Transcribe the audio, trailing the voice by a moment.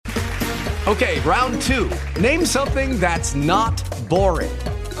Okay, round 2. Name something that's not boring.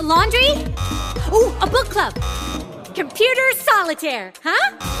 A laundry? Ooh, a book club. Computer solitaire,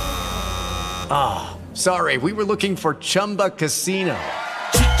 huh? Sorry, we were looking for Chumba Casino.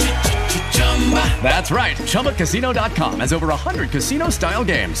 That's right. ChumbaCasino.com has over 100 casino-style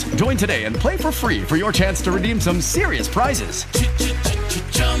games. Join today and play for free for your chance to redeem some serious prizes.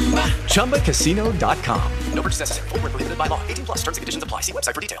 ChumbaCasino.com. No purchase necessary. Void where prohibited by law. 18 plus. Terms and conditions apply. See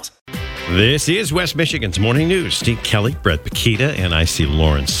website for details. This is West Michigan's Morning News. Steve Kelly, Brett Bakita, and I see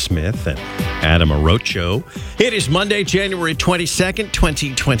Lawrence Smith and Adam Arocho. It is Monday, January 22nd,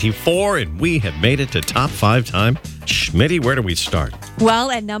 2024, and we have made it to top 5 time. Schmitty, where do we start?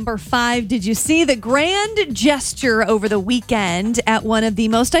 Well, at number 5, did you see the grand gesture over the weekend at one of the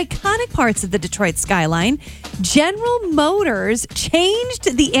most iconic parts of the Detroit skyline? General Motors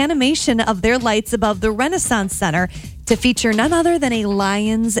changed the animation of their lights above the Renaissance Center to feature none other than a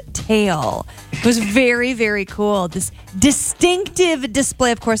lion's tail. It was very, very cool. This distinctive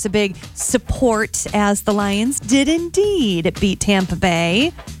display, of course, a big support as the Lions did indeed beat Tampa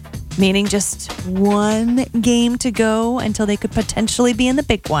Bay, meaning just one game to go until they could potentially be in the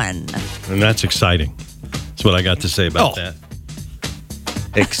big one. And that's exciting. That's what I got to say about that.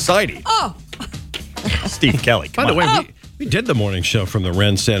 Exciting. Steve Kelly. By the way, we did the morning show from the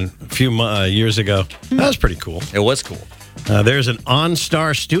Ren Center a few years ago. That was pretty cool. It was cool. There's an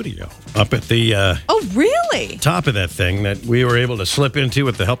OnStar studio up at the Oh, really? top of that thing that we were able to slip into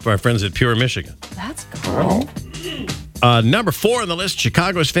with the help of our friends at Pure Michigan. That's cool. Number 4 on the list,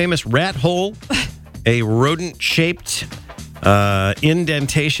 Chicago's famous rat hole, a rodent-shaped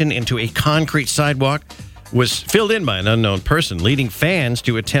indentation into a concrete sidewalk, was filled in by an unknown person, leading fans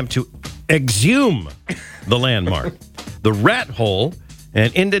to attempt to exhume the landmark. The rat hole,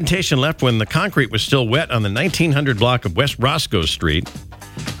 an indentation left when the concrete was still wet on the 1900 block of West Roscoe Street,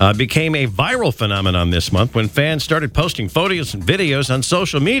 became a viral phenomenon this month when fans started posting photos and videos on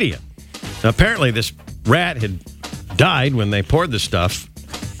social media. Now, apparently, this rat had died when they poured the stuff,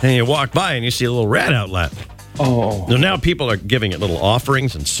 and you walk by and you see a little rat outlet. Oh. So now people are giving it little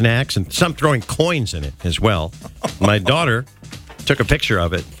offerings and snacks, and some throwing coins in it as well. My daughter took a picture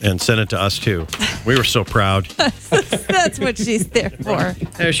of it and sent it to us, too. We were so proud. That's what she's there for.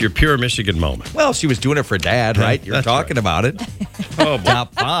 There's your Pure Michigan moment. Well, she was doing it for Dad, right? You're That's talking about it. Oh, boy.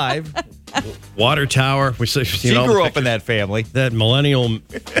 Top 5. Water tower. She grew up in that family. That millennial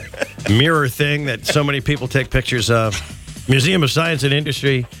mirror thing that so many people take pictures of. Museum of Science and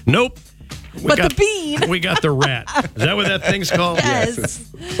Industry. Nope. The bean. We got the rat. Is that what that thing's called?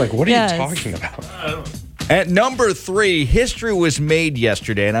 Yes. It's like, what are you talking about? At number 3, history was made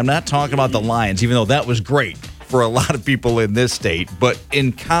yesterday, and I'm not talking about the Lions, even though that was great for a lot of people in this state, but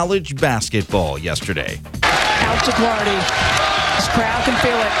in college basketball yesterday. Out to Clardy. This crowd can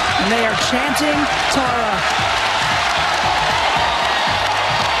feel it, and they are chanting Tara.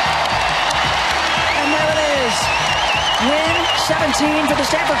 And there it is. Win 17 for the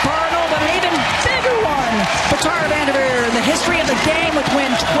Stanford Cardinal, but an even bigger one for Tara Vanderveer in the history of the game with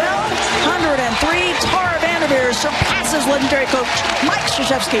win 1,203. Tara Vanderveer surpasses legendary coach Mike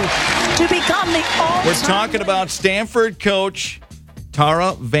Krzyzewski to become the all-time. We're talking about Stanford coach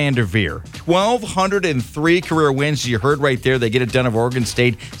Tara Vanderveer. 1,203 career wins. You heard right there. They get it done of Oregon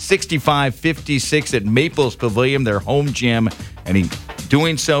State. 65-56 at Maples Pavilion, their home gym. And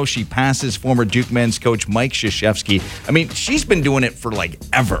doing so, she passes former Duke men's coach Mike Krzyzewski. I mean, she's been doing it for like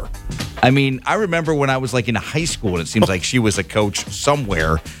ever. I mean, I remember when I was like in high school, and it seems like she was a coach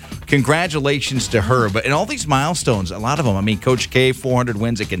somewhere. Congratulations to her. But in all these milestones, a lot of them, I mean, Coach K, 400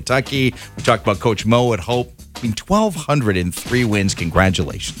 wins at Kentucky. We talked about Coach Mo at Hope. I mean, 1,203 wins.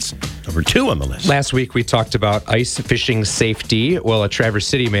 Congratulations. Number 2 on the list. Last week, we talked about ice fishing safety. Well, a Traverse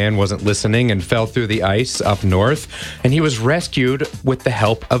City man wasn't listening and fell through the ice up north, and he was rescued with the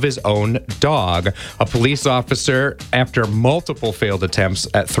help of his own dog. A police officer, after multiple failed attempts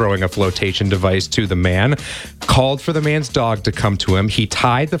at throwing a flotation device to the man, called for the man's dog to come to him. He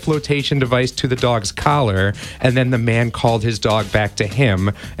tied the flotation device to the dog's collar, and then the man called his dog back to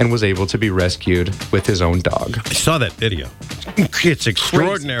him and was able to be rescued with his own dog. I saw that video. It's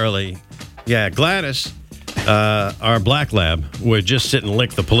extraordinarily... Yeah, Gladys, our black lab, would just sit and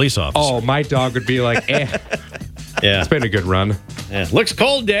lick the police officer. Oh, my dog would be like, Yeah. It's been a good run. Yeah. Looks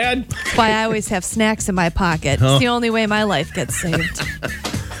cold, Dad. That's why I always have snacks in my pocket. It's the only way my life gets saved.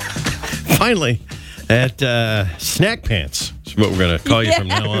 Finally, at Snack Pants is what we're going to call you from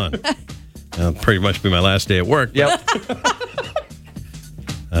now on. That'll pretty much be my last day at work. Yep.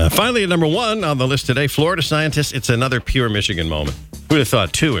 Finally, at number 1 on the list today, Florida scientists. It's another Pure Michigan moment. Who'd have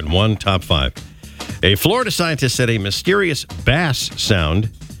thought 2 in 1, top 5. A Florida scientist said a mysterious bass sound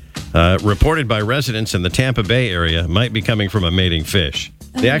reported by residents in the Tampa Bay area, might be coming from a mating fish.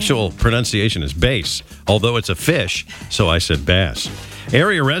 The actual pronunciation is bass, although it's a fish, so I said bass.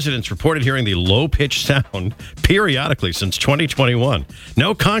 Area residents reported hearing the low-pitched sound periodically since 2021.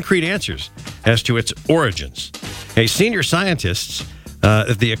 No concrete answers as to its origins. A senior scientist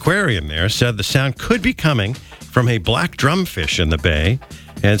at the aquarium there said the sound could be coming from a black drumfish in the bay,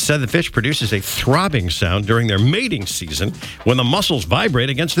 and said the fish produces a throbbing sound during their mating season when the muscles vibrate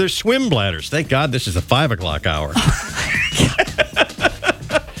against their swim bladders. Thank God this is the 5 o'clock hour.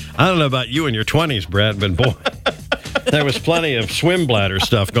 I don't know about you in your 20s, Brad, but boy, there was plenty of swim bladder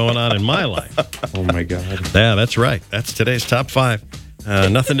stuff going on in my life. Oh, my God. Yeah, that's right. That's today's top 5.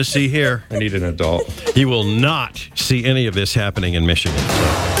 Nothing to see here. I need an adult. You will not see any of this happening in Michigan.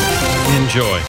 So enjoy.